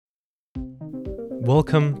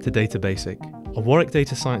Welcome to DataBasic, a Warwick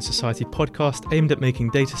Data Science Society podcast aimed at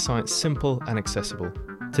making data science simple and accessible.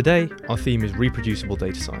 Today, our theme is reproducible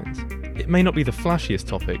data science. It may not be the flashiest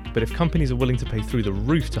topic, but if companies are willing to pay through the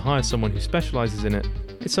roof to hire someone who specialises in it,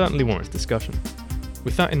 it certainly warrants discussion.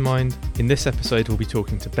 With that in mind, in this episode we'll be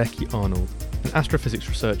talking to Becky Arnold, an astrophysics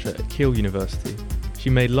researcher at Keele University.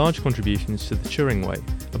 She made large contributions to the Turing Way,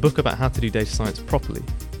 a book about how to do data science properly,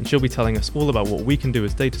 and she'll be telling us all about what we can do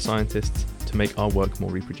as data scientists to make our work more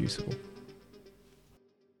reproducible.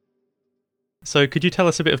 So could you tell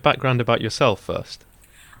us a bit of background about yourself first?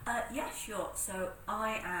 Yeah, sure. So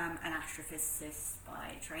I am an astrophysicist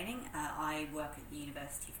by training. I work at the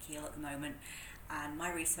University of Keele at the moment, and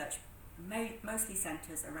my research mostly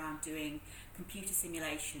centres around doing computer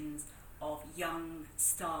simulations of young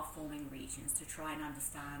star-forming regions to try and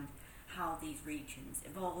understand how these regions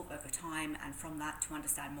evolve over time, and from that to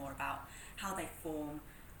understand more about how they form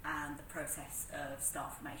and the process of star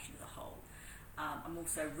formation as a whole. I'm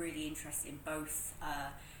also really interested in both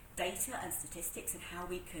data and statistics and how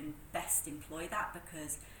we can best employ that,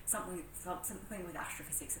 because something with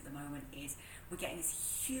astrophysics at the moment is we're getting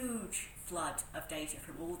this huge flood of data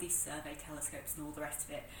from all these survey telescopes and all the rest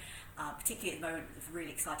of it. Particularly at the moment, what's really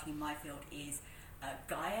exciting in my field is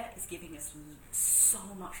Gaia is giving us so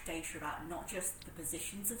much data about not just the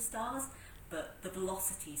positions of stars, but the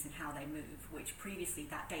velocities and how they move, which previously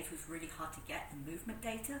that data was really hard to get, the movement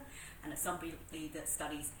data. And as somebody that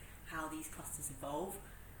studies how these clusters evolve,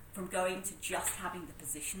 from going to just having the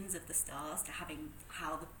positions of the stars to having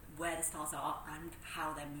where the stars are and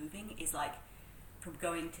how they're moving is like from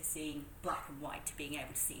going to seeing black and white to being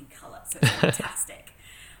able to see in colour. So it's fantastic.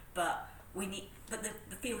 But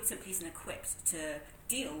the field simply isn't equipped to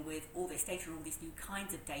deal with all this data and all these new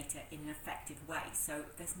kinds of data in an effective way. So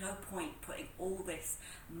there's no point putting all this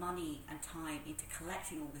money and time into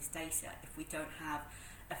collecting all this data if we don't have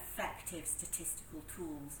effective statistical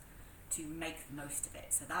tools to make the most of it.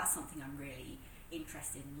 So that's something I'm really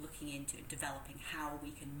interested in looking into and developing, how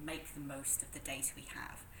we can make the most of the data we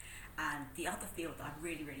have. And the other field that I'm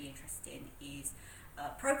really, really interested in is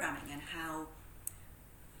programming, and how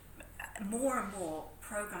more and more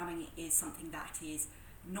programming is something that is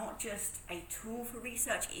not just a tool for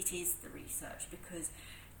research, it is the research, because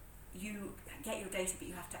you get your data but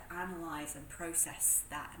you have to analyse and process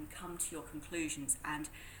that and come to your conclusions. And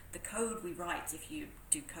the code we write, if you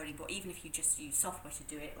do coding, or even if you just use software to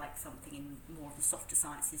do it, like something in more of the softer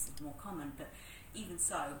sciences is more common, but even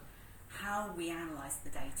so, how we analyse the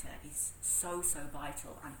data is so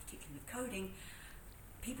vital. And particularly with coding,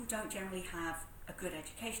 people don't generally have a good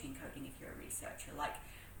education in coding if you're a researcher. Like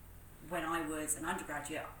when I was an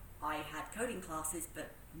undergraduate, I had coding classes, but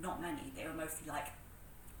not many. They were mostly like,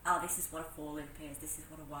 this is what a for loop is, this is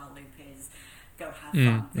what a while loop is, go have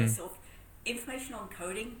fun. There's sort of information on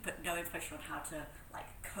coding, but no information on how to like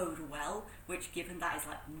code well, which, given that is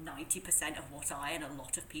like 90% of what I and a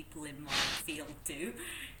lot of people in my field do,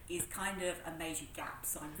 is kind of a major gap.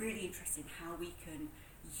 So I'm really interested in how we can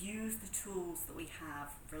use the tools that we have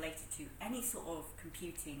related to any sort of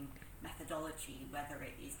computing methodology, whether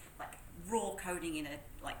it is like raw coding in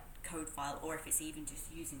a like code file, or if it's even just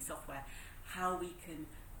using software, how we can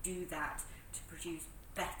do that to produce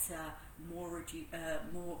better, more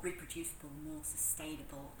reproducible, more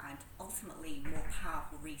sustainable, and ultimately more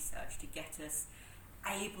powerful research to get us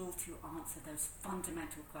able to answer those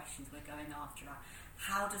fundamental questions we're going after.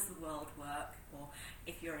 How does the world work? Or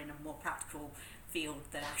if you're in a more practical field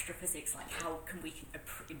than astrophysics, like how can we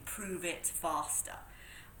improve it faster?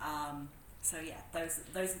 So yeah, those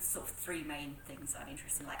are the sort of three main things I'm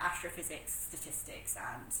interested in, like astrophysics, statistics,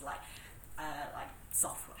 and like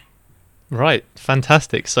software. Right,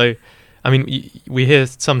 fantastic. So, I mean, we hear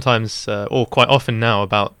sometimes, or quite often now,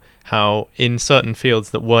 about how in certain fields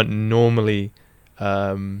that weren't normally,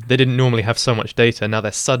 they didn't normally have so much data. Now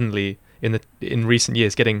they're suddenly in recent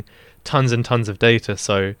years getting tons and tons of data.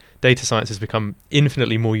 So data science has become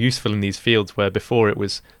infinitely more useful in these fields, where before it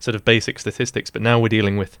was sort of basic statistics, but now we're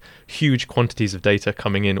dealing with huge quantities of data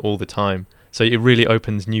coming in all the time. So it really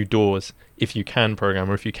opens new doors if you can program,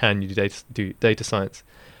 or if you can do data science.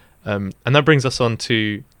 And that brings us on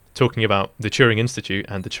to talking about the Turing Institute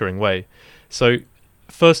and the Turing Way. So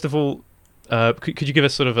first of all, could you give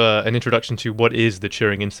us sort of an introduction to what is the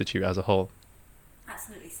Turing Institute as a whole?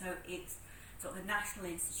 Absolutely. So it's sort of the National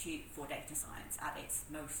Institute for Data Science at its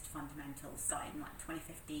most fundamental, starting in like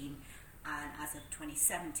 2015, and as of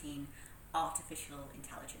 2017, artificial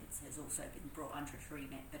intelligence has also been brought under its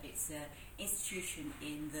remit. But it's an institution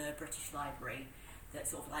in the British Library that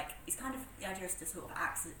sort of like, it's kind of, the idea is to sort of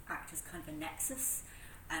act as kind of a nexus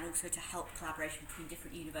and also to help collaboration between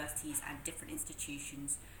different universities and different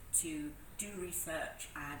institutions to do research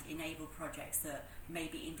and enable projects that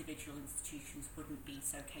maybe individual institutions wouldn't be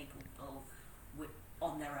so capable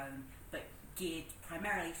on their own, but geared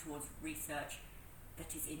primarily towards research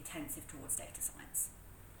that is intensive towards data science.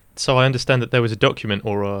 So I understand that there was a document,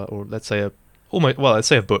 or let's say let's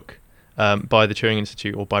say a book by the Turing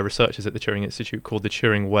Institute or by researchers at the Turing Institute called the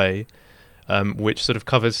Turing Way, which sort of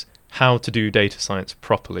covers how to do data science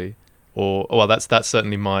properly. That's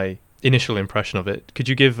certainly my initial impression of it. Could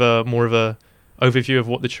you give more of a overview of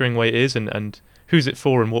what the Turing Way is and who's it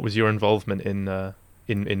for, and what was your involvement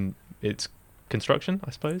in its construction,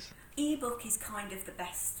 I suppose? Ebook is kind of the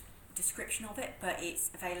best description of it, but it's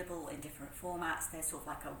available in different formats. There's sort of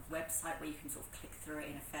like a website where you can sort of click through it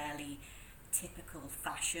in a fairly typical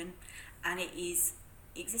fashion, and it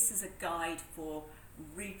exists as a guide for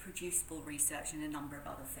reproducible research and a number of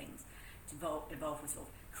other things. It's involved with sort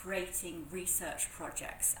of creating research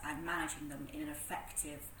projects and managing them in an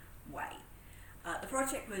effective way. The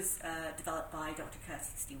project was developed by Dr.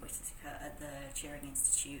 Kirsty Whittaker at the Turing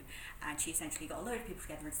Institute, and she essentially got a load of people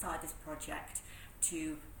together inside this project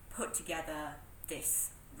to put together this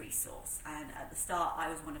resource. And at the start, I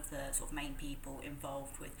was one of the sort of main people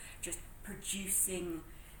involved with just producing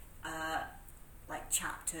like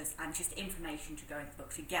chapters and just information to go into the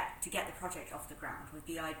book to get the project off the ground, with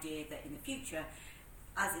the idea that in the future,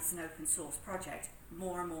 as it's an open source project,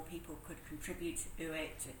 more and more people could contribute to it,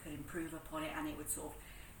 could improve upon it, and it would sort of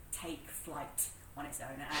take flight on its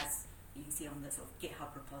own. As you can see on the sort of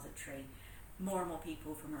GitHub repository, more and more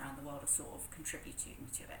people from around the world are sort of contributing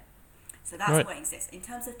to it. So that's right. What exists. In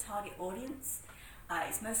terms of target audience,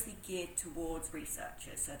 it's mostly geared towards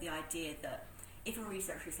researchers. So the idea that if a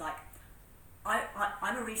researcher is like,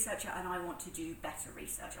 I'm a researcher and I want to do better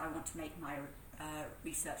research, I want to make my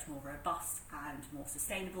research more robust and more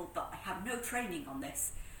sustainable, but I have no training on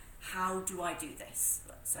this. How do I do this?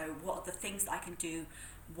 So what are the things that I can do?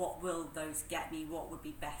 What will those get me? What would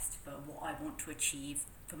be best for what I want to achieve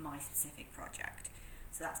for my specific project?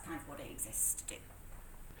 So that's kind of what it exists to do.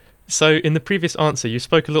 So in the previous answer, you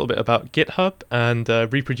spoke a little bit about GitHub and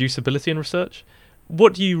reproducibility in research.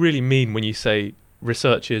 What do you really mean when you say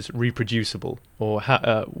research is reproducible? Or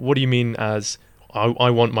what do you mean as I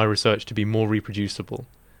want my research to be more reproducible?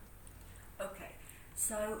 Okay,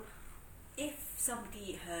 so if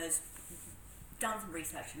somebody has done some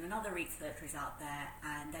research and another researcher is out there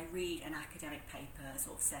and they read an academic paper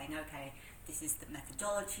sort of saying, okay, this is the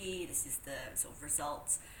methodology, this is the sort of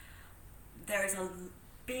results, there is a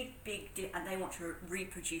and they want to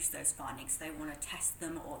reproduce those findings. They want to test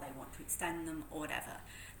them, or they want to extend them, or whatever.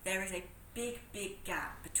 There is a big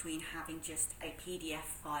gap between having just a PDF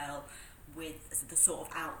file with the sort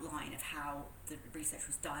of outline of how the research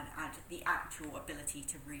was done and the actual ability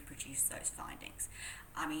to reproduce those findings.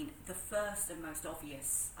 I mean, the first and most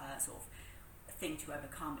obvious sort of thing to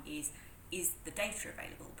overcome is the data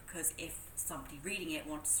available, because if somebody reading it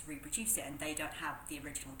wants to reproduce it and they don't have the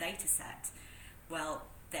original data set, well,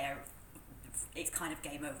 it's kind of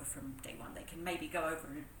game over from day one. They can maybe go over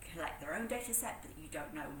and collect their own data set, but you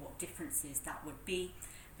don't know what differences that would be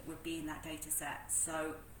in that data set.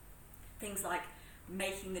 So things like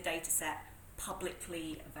making the data set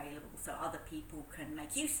publicly available so other people can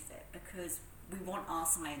make use of it, because we want our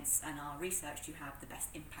science and our research to have the best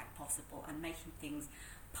impact possible, and making things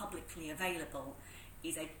publicly available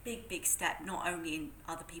is a big step, not only in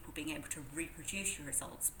other people being able to reproduce your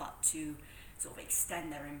results, but to sort of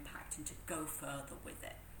extend their impact and to go further with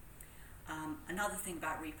it. Another thing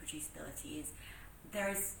about reproducibility is there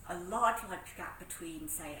is a large gap between,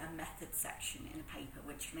 say, a method section in a paper,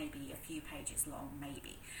 which may be a few pages long,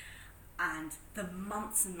 maybe, and the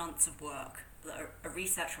months and months of work that a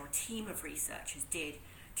researcher or a team of researchers did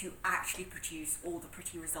to actually produce all the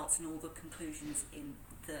pretty results and all the conclusions in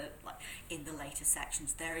the later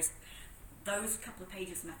sections. There is those couple of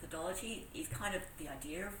pages of methodology is kind of the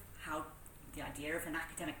idea of an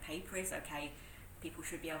academic paper is, okay, people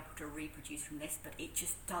should be able to reproduce from this, but it's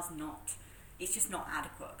just not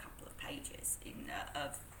adequate, a couple of pages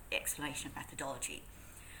of explanation of methodology.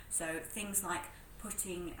 So things like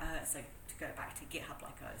putting, so to go back to GitHub,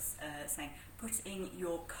 like I was saying, putting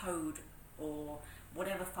your code or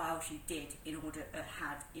whatever files you did in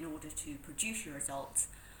order to produce your results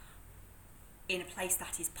in a place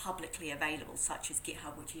that is publicly available, such as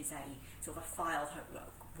GitHub, which is a sort of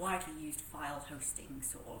a widely used file hosting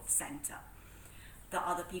sort of center, that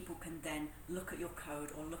other people can then look at your code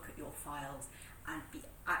or look at your files and be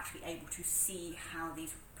actually able to see how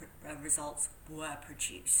these results were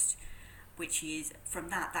produced, which is, from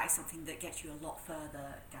that is something that gets you a lot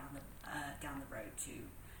further down the road to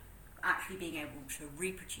actually being able to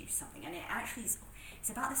reproduce something. And it's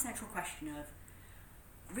about the central question of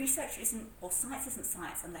research science isn't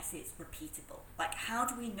science unless it's repeatable. Like, how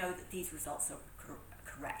do we know that these results are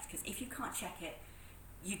correct? Because if you can't check it,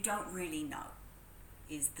 you don't really know,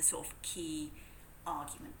 is the sort of key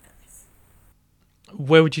argument for this.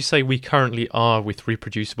 Where would you say we currently are with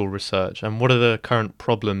reproducible research, and what are the current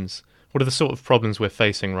problems? What are the sort of problems we're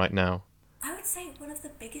facing right now? I would say one of the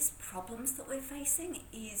biggest problems that we're facing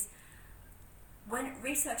is when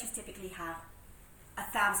researchers typically have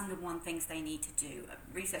 1,001 things they need to do.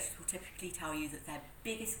 Researchers will typically tell you that their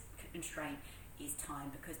biggest constraint is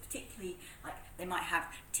time, because particularly like they might have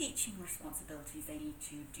teaching responsibilities, they need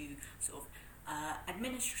to do sort of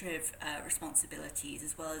administrative responsibilities,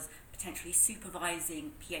 as well as potentially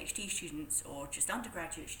supervising PhD students or just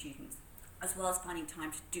undergraduate students, as well as finding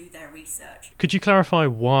time to do their research. Could you clarify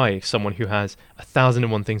why someone who has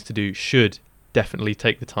 1,001 things to do should definitely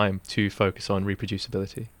take the time to focus on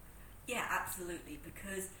reproducibility? Yeah, absolutely,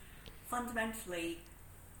 because fundamentally,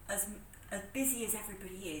 as busy as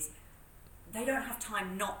everybody is, they don't have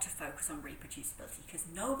time not to focus on reproducibility, because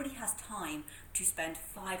nobody has time to spend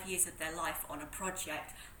 5 years of their life on a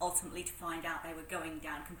project ultimately to find out they were going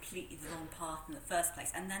down completely the wrong path in the first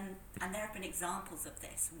place. And there have been examples of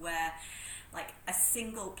this where like a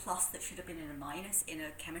single plus that should have been in a minus in a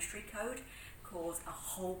chemistry code caused a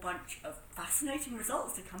whole bunch of fascinating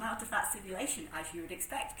results to come out of that simulation, as you would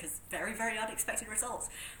expect, because very, very unexpected results,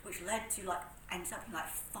 which led to ended up in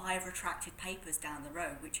 5 retracted papers down the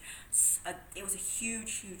road, which it was a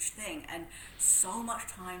huge thing, and so much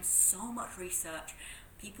time, so much research,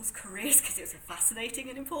 people's careers, because it was a fascinating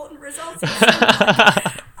and important result.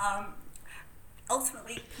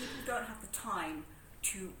 Ultimately, people don't have the time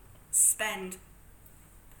to spend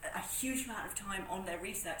a huge amount of time on their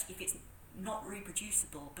research if it's not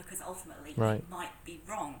reproducible, because ultimately it might be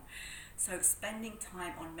wrong. So spending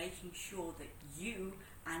time on making sure that you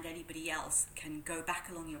and anybody else can go back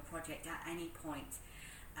along your project at any point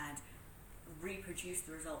and reproduce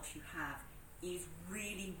the results you have is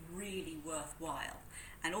really, really worthwhile.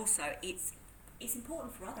 And also it's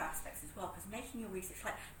important for other aspects as well, because making your research,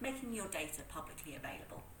 like making your data publicly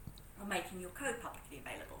available or making your code publicly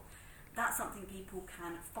available, that's something people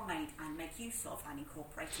can find and make use of and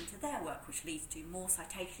incorporate into their work, which leads to more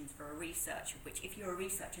citations for a researcher, which if you're a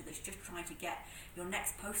researcher that's just trying to get your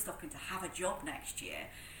next postdoc and to have a job next year,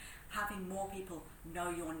 having more people know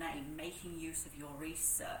your name, making use of your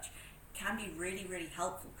research can be really, really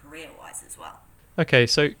helpful career-wise as well. Okay,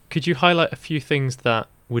 so could you highlight a few things that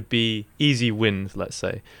would be easy wins, let's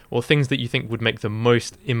say, or things that you think would make the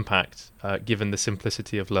most impact given the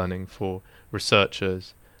simplicity of learning for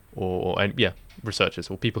researchers researchers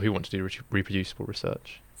or people who want to do reproducible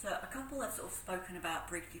research? So a couple I've sort of spoken about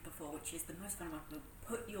briefly before, which is the most fundamental: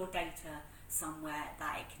 put your data somewhere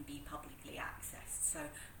that it can be publicly accessed. So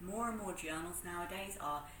more and more journals nowadays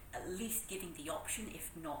are at least giving the option,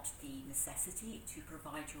 if not the necessity, to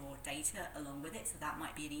provide your data along with it. So that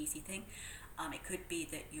might be an easy thing. It could be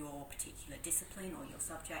that your particular discipline or your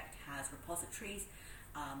subject has repositories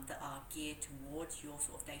that are geared towards your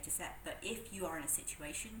sort of data set. But if you are in a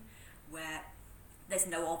situation where there's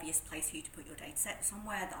no obvious place for you to put your data set,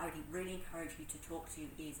 somewhere that I would really encourage you to talk to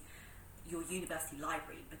is your university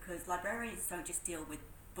library, because librarians don't just deal with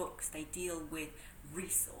books, they deal with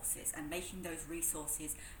resources, and making those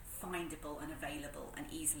resources findable and available and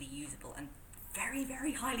easily usable, and very,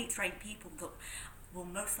 very highly trained people that will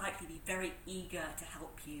most likely be very eager to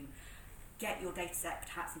help you get your data set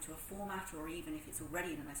perhaps into a format, or even if it's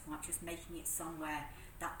already in an format, just making it somewhere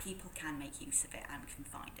that people can make use of it and can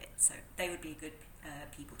find it. So they would be good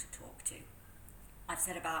people to talk to. I've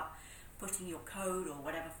said about putting your code or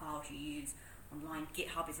whatever files you use online.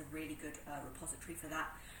 GitHub is a really good repository for that.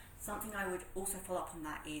 Something I would also follow up on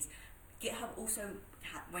that is GitHub also,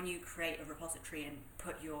 when you create a repository and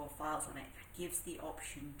put your files on it, gives the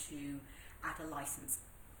option to add a license.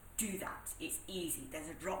 Do that. It's easy. There's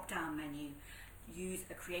a drop-down menu. Use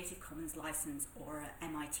a Creative Commons license or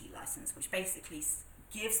an MIT license, which basically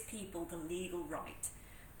gives people the legal right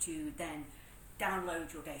to then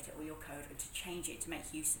download your data or your code and to change it, to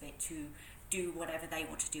make use of it, to do whatever they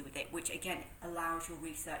want to do with it, which again allows your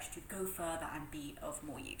research to go further and be of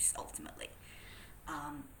more use ultimately.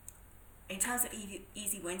 In terms of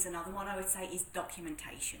easy wins, another one I would say is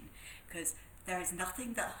documentation, because there is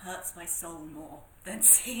nothing that hurts my soul more than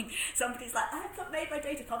seeing somebody's like, I've made my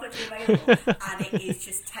data publicly available, and it is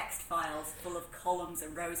just text files full of columns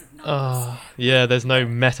and rows of numbers. Yeah, there's no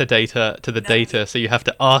metadata to the data, so you have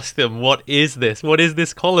to ask them, what is this? What is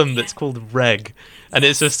this column that's called reg? And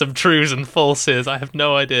it's just some trues and falses. I have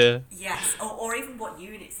no idea. Yes, or even what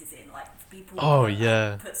units is in. people Oh,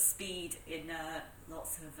 yeah. put speed in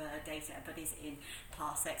lots of data, but is it in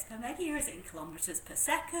parsecs per meg, or is it in kilometers per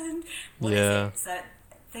second? What is Yeah. it? So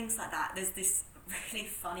things like that. There's this really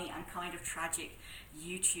funny and kind of tragic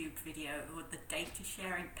YouTube video called the Data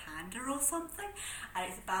Sharing Panda or something, and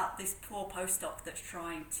it's about this poor postdoc that's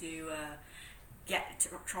trying to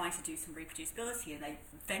do some reproducibility, and they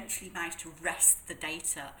eventually managed to wrest the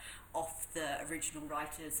data off the original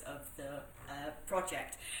writers of the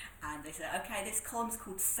project, and they said, okay, this column's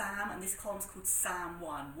called Sam and this column's called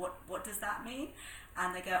Sam1. What does that mean?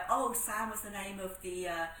 And they go, oh, Sam was the name of the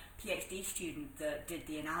PhD student that did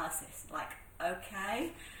the analysis. Like,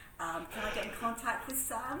 okay, can I get in contact with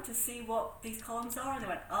Sam to see what these columns are? And they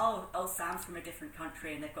went, oh, Sam's from a different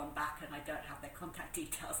country and they've gone back and I don't have their contact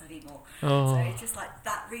details anymore. Oh. So it's just like,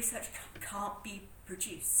 that research can't be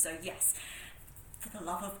produced. So yes, for the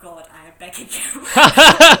love of God, I am begging you.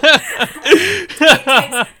 It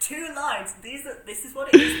takes 2 lines. This is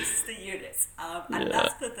what it is. This is the units. And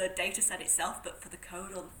that's for the data set itself, but for the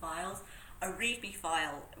code or the files, a README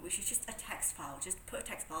file, which is just a text file. Just put a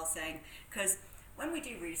text file saying, because when we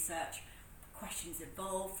do research, questions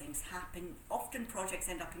evolve, things happen. Often projects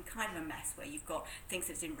end up in kind of a mess where you've got things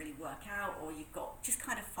that didn't really work out, or you've got just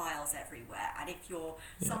kind of files everywhere. And if you're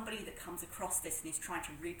somebody that comes across this and is trying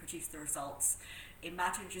to reproduce the results,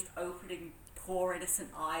 imagine just opening poor innocent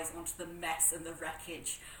eyes onto the mess and the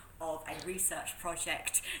wreckage of a research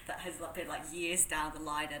project that has been like years down the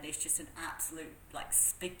line, and it's just an absolute like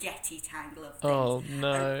spaghetti tangle of things. Oh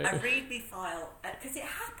no! A README file, because it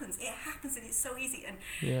happens, and it's so easy. And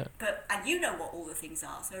and you know what all the things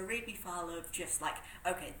are. So a README file of just like,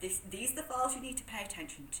 okay, these are the files you need to pay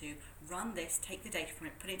attention to. Run this, take the data from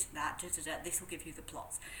it, put it into that. This will give you the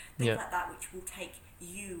plots. Things like that, which will take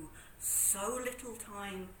you so little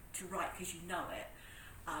time to write because you know it,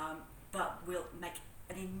 but will make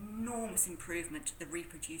an enormous improvement to the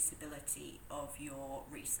reproducibility of your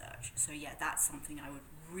research. So yeah, that's something I would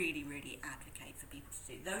really, really advocate for people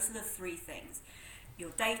to do. Those are the 3 things: your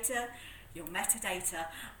data, your metadata,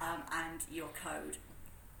 and your code,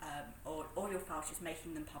 or your files. Just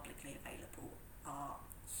making them publicly available are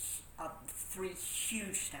 3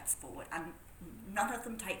 huge steps forward, and none of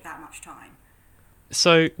them take that much time.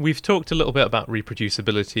 So we've talked a little bit about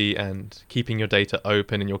reproducibility and keeping your data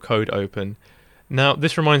open and your code open. Now,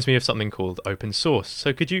 this reminds me of something called open source.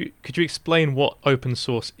 So could you explain what open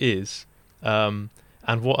source is, and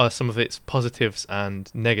what are some of its positives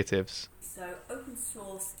and negatives? So open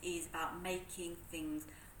source is about making things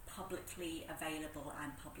publicly available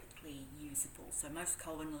and publicly usable. So most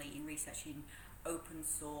commonly in researching open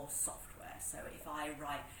source software. So if I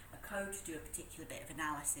write a code to do a particular bit of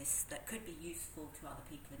analysis that could be useful to other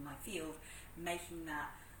people in my field, making that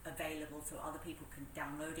available so other people can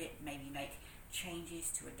download it, maybe make changes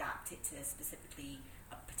to adapt it to specifically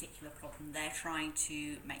a particular problem they're trying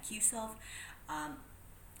to make use of,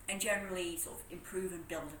 and generally sort of improve and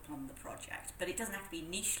build upon the project. But it doesn't have to be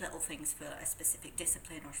niche little things for a specific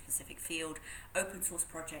discipline or a specific field. Open source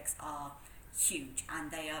projects are huge, and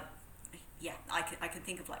they are, I can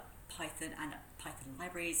think of like Python and Python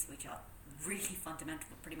libraries, which are really fundamental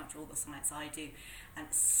for pretty much all the science I do, and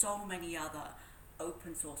so many other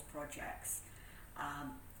open source projects.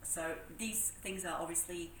 So these things are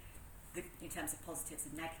obviously, in terms of positives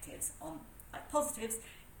and negatives. On like positives,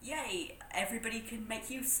 yay, everybody can make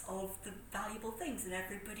use of the valuable things, and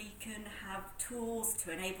everybody can have tools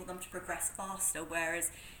to enable them to progress faster, whereas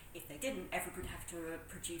if they didn't, everybody would have to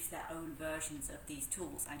produce their own versions of these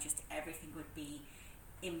tools, and just everything would be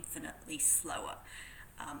infinitely slower.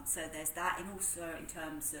 So there's that, and also in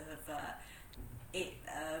terms of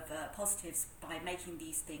positives, by making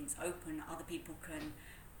these things open, other people can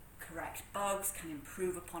correct bugs, can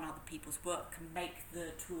improve upon other people's work, can make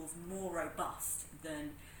the tools more robust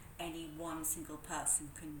than any one single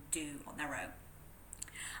person can do on their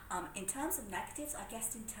own. In terms of negatives, I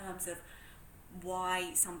guess in terms of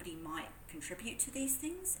why somebody might contribute to these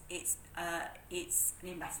things, it's an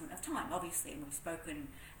investment of time, obviously, and we've spoken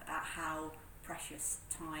about how precious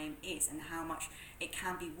time is and how much it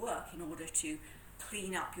can be work in order to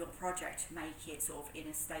clean up your project, make it sort of in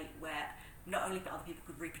a state where not only other people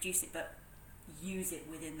could reproduce it, but use it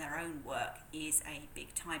within their own work is a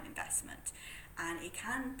big time investment. And it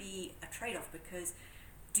can be a trade-off, because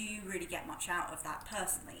do you really get much out of that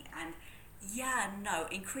personally? And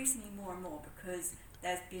increasingly more and more, because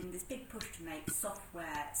there's been this big push to make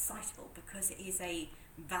software citable, because it is a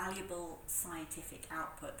valuable scientific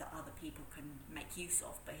output that other people can make use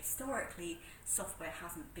of. But historically, software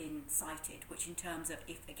hasn't been cited, which in terms of,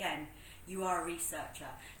 if again you are a researcher,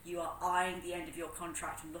 you are eyeing the end of your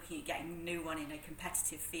contract and looking at getting a new one in a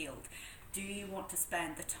competitive field, Do you want to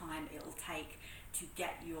spend the time it'll take to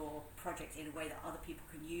get your project in a way that other people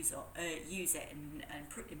can use it and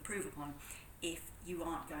improve upon, if you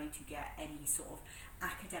aren't going to get any sort of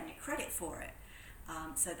academic credit for it?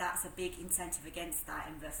 So that's a big incentive against that,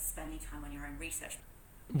 and versus spending time on your own research.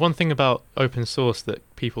 One thing about open source that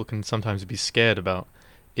people can sometimes be scared about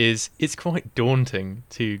is it's quite daunting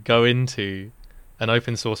to go into an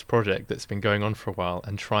open source project that's been going on for a while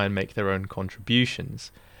and try and make their own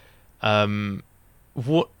contributions. Tell me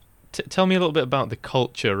a little bit about the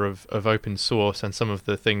culture of open source and some of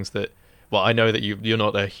the things that, well, I know that you're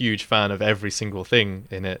not a huge fan of every single thing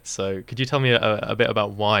in it, so could you tell me a bit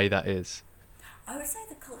about why that is? I would say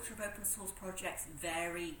the culture of open source projects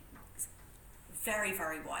vary very,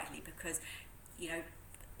 very widely, because,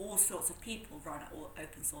 all sorts of people run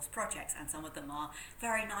open source projects, and some of them are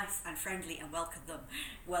very nice and friendly and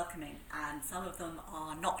welcoming, and some of them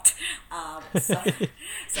are not. So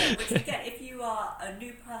which again, if you are a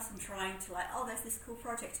new person trying to there's this cool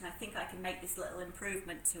project and I think I can make this little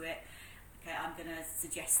improvement to it, okay, I'm going to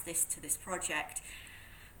suggest this to this project.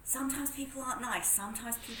 Sometimes people aren't nice.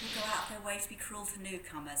 Sometimes people go out of their way to be cruel to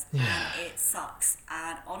newcomers, and it sucks.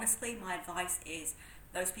 And honestly, my advice is,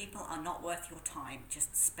 those people are not worth your time.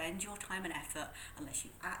 Just spend your time and effort, unless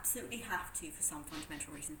you absolutely have to for some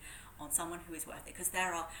fundamental reason, on someone who is worth it. Because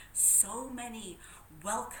there are so many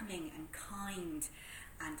welcoming and kind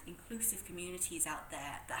and inclusive communities out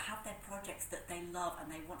there that have their projects that they love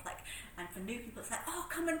and they want, and for new people it's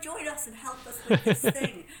come and join us and help us with this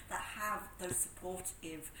thing, that have those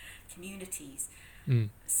supportive communities.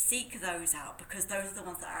 Seek those out, because those are the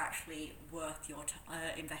ones that are actually worth your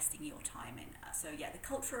investing your time in. So the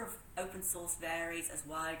culture of open source varies as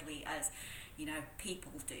widely as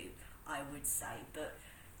people do, I would say,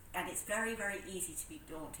 and it's very, very easy to be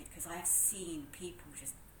daunted, because I have seen people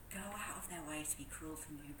just go out of their way to be cruel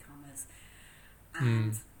to newcomers,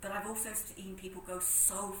 but I've also seen people go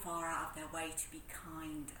so far out of their way to be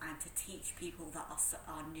kind and to teach people that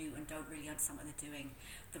are new and don't really understand what they're doing,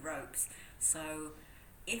 the ropes. So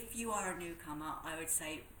if you are a newcomer, I would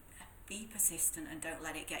say be persistent and don't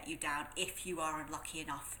let it get you down if you are unlucky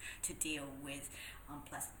enough to deal with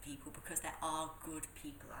unpleasant people, because there are good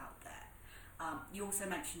people out there. You also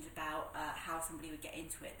mentioned about how somebody would get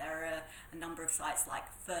into it. There are a number of sites like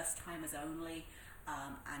First Timers Only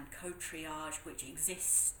and Code Triage, which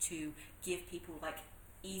exists to give people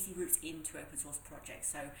easy routes into open source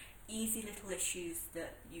projects. So easy little issues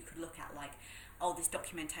that you could look at, this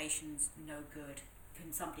documentation's no good.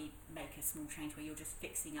 Can somebody make a small change where you're just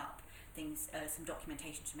fixing up things, some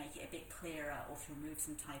documentation to make it a bit clearer or to remove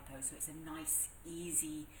some typos? So it's a nice,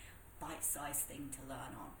 easy, bite-sized thing to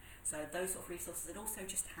learn on. So those sort of resources, and also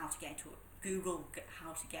just how to get into Google,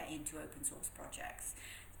 how to get into open source projects,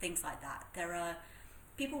 things like that.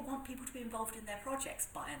 People want people to be involved in their projects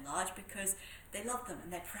by and large because they love them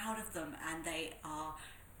and they're proud of them, and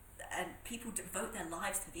people devote their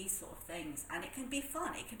lives to these sort of things, and it can be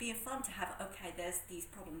fun. It can be fun to have, there's these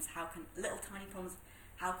problems, little tiny problems,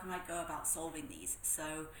 how can I go about solving these?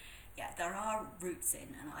 So there are routes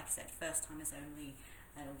in, and like I said, First Timers Only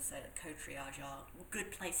and also Code Triage are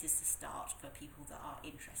good places to start for people that are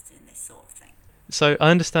interested in this sort of thing. So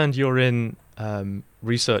I understand you're in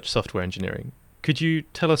research software engineering. Could you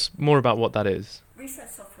tell us more about what that is? Research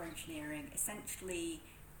software engineering essentially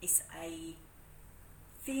is a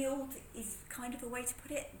field, is kind of a way to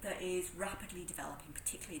put it, that is rapidly developing,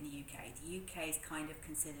 particularly in the UK. The UK is kind of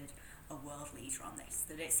considered a world leader on this.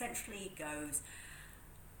 That it essentially goes,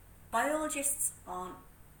 biologists aren't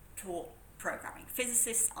taught programming.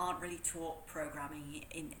 Physicists aren't really taught programming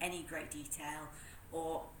in any great detail,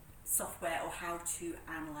 or software, or how to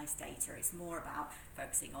analyse data. It's more about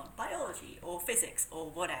focusing on biology or physics or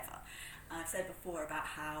whatever. I've said before about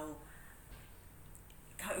how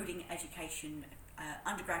coding education,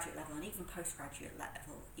 undergraduate level and even postgraduate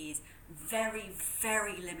level, is very,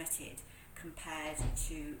 very limited compared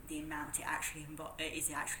to the amount it actually is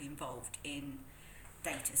actually involved in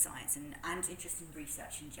data science and just in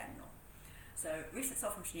research in general. So research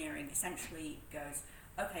software engineering essentially goes,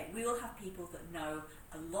 we will have people that know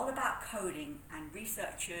a lot about coding, and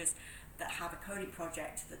researchers that have a coding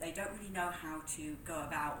project that they don't really know how to go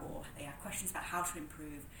about, or they have questions about how to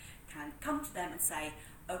improve, can come to them and say,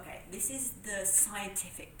 this is the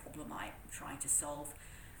scientific problem I'm trying to solve.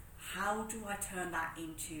 How do I turn that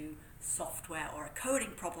into software or a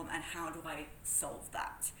coding problem, and how do I solve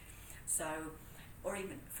that? So, or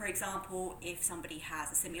even, for example, if somebody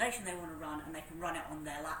has a simulation they want to run and they can run it on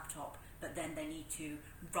their laptop, but then they need to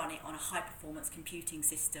run it on a high-performance computing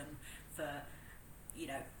system for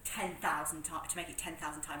 10,000 times, to make it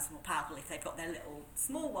 10,000 times more powerful if they've got their little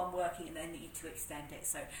small one working and they need to extend it.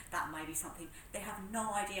 So that may be something they have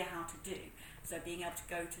no idea how to do. So being able to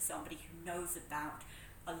go to somebody who knows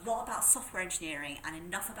a lot about software engineering and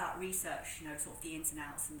enough about research, sort of the ins and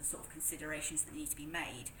outs and the sort of considerations that need to be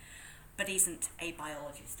made, but isn't a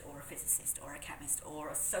biologist or a physicist or a chemist or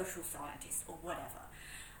a social scientist or whatever,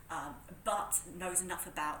 but knows enough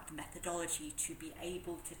about the methodology to be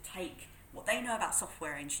able to take what they know about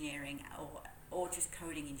software engineering or just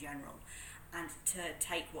coding in general, and to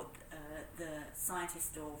take what the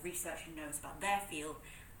scientist or researcher knows about their field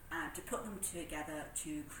and to put them together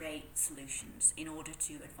to create solutions in order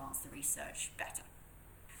to advance the research better.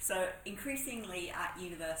 So increasingly at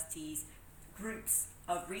universities, groups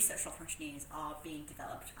of research software engineers are being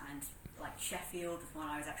developed, and like Sheffield was one.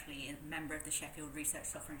 I was actually a member of the Sheffield Research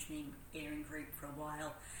Software Engineering group for a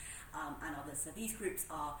while, and others. So these groups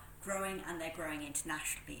are growing, and they're growing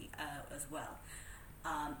internationally as well.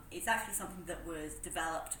 It's actually something that was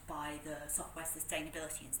developed by the Software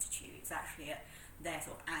Sustainability Institute. It's actually at their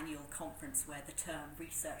sort of annual conference where the term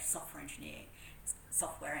research software engineer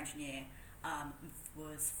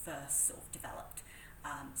was first sort of developed.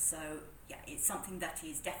 So yeah, it's something that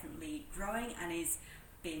is definitely growing and is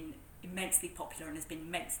been immensely popular and has been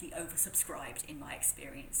immensely oversubscribed in my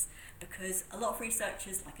experience, because a lot of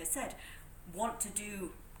researchers, like I said, want to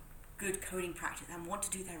do good coding practice and want to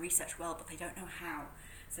do their research well, but they don't know how.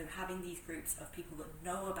 So having these groups of people that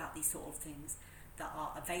know about these sort of things that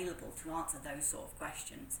are available to answer those sort of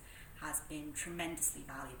questions has been tremendously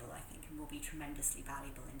valuable, I think, and will be tremendously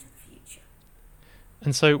valuable into the future.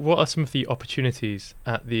 And so what are some of the opportunities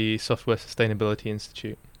at the Software Sustainability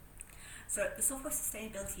Institute? So the Software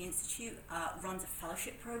Sustainability Institute runs a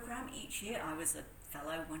fellowship program each year. I was a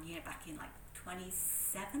fellow one year back in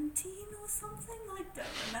 2017 or something. I don't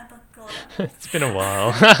remember. God, it's been a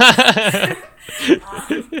while.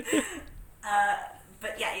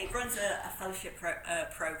 But yeah, it runs a fellowship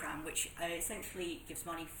program which essentially gives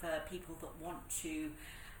money for people that want to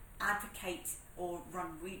advocate or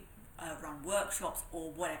run workshops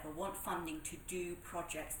or whatever, want funding to do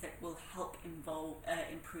projects that will help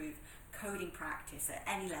improve coding practice at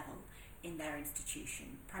any level in their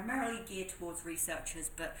institution, primarily geared towards researchers,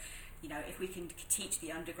 but if we can teach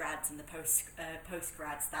the undergrads and the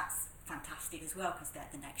postgrads, that's fantastic as well, because they're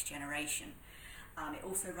the next generation. It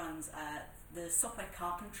also runs the software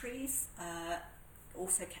carpentries,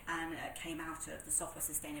 came out of the Software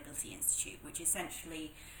Sustainability Institute, which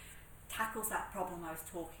essentially tackles that problem I was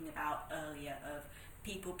talking about earlier of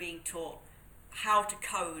people being taught how to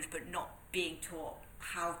code but not being taught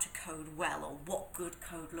how to code well, or what good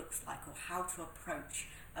code looks like, or how to approach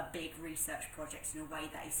a big research project in a way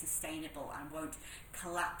that is sustainable and won't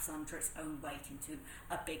collapse under its own weight into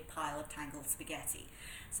a big pile of tangled spaghetti.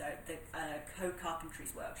 So the code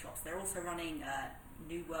carpentries workshops, they're also running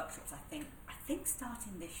new workshops, I think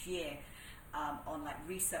starting this year, on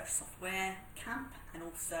research software camp, and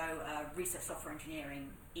also research software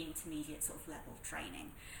engineering intermediate sort of level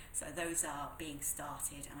training. So those are being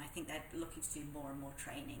started, and I think they're looking to do more and more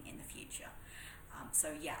training in the future.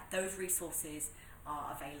 So yeah, those resources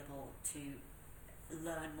are available to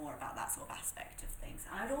learn more about that sort of aspect of things.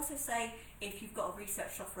 And I'd also say, if you've got a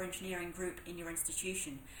research software engineering group in your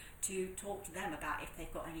institution, to talk to them about if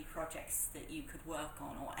they've got any projects that you could work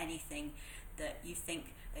on, or anything that they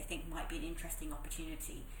think might be an interesting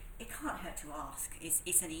opportunity. It can't hurt to ask.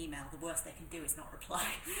 It's an email. The worst they can do is not reply.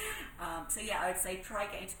 So yeah, I would say try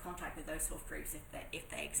getting into contact with those sort of groups if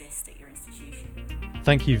they exist at your institution.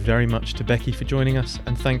 Thank you very much to Becky for joining us,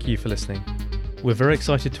 and thank you for listening. We're very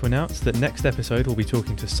excited to announce that next episode we'll be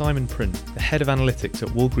talking to Simon Print, the head of analytics at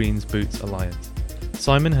Walgreens Boots Alliance.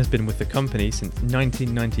 Simon has been with the company since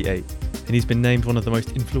 1998, and he's been named one of the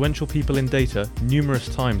most influential people in data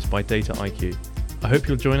numerous times by Data IQ. I hope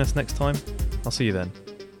you'll join us next time. I'll see you then.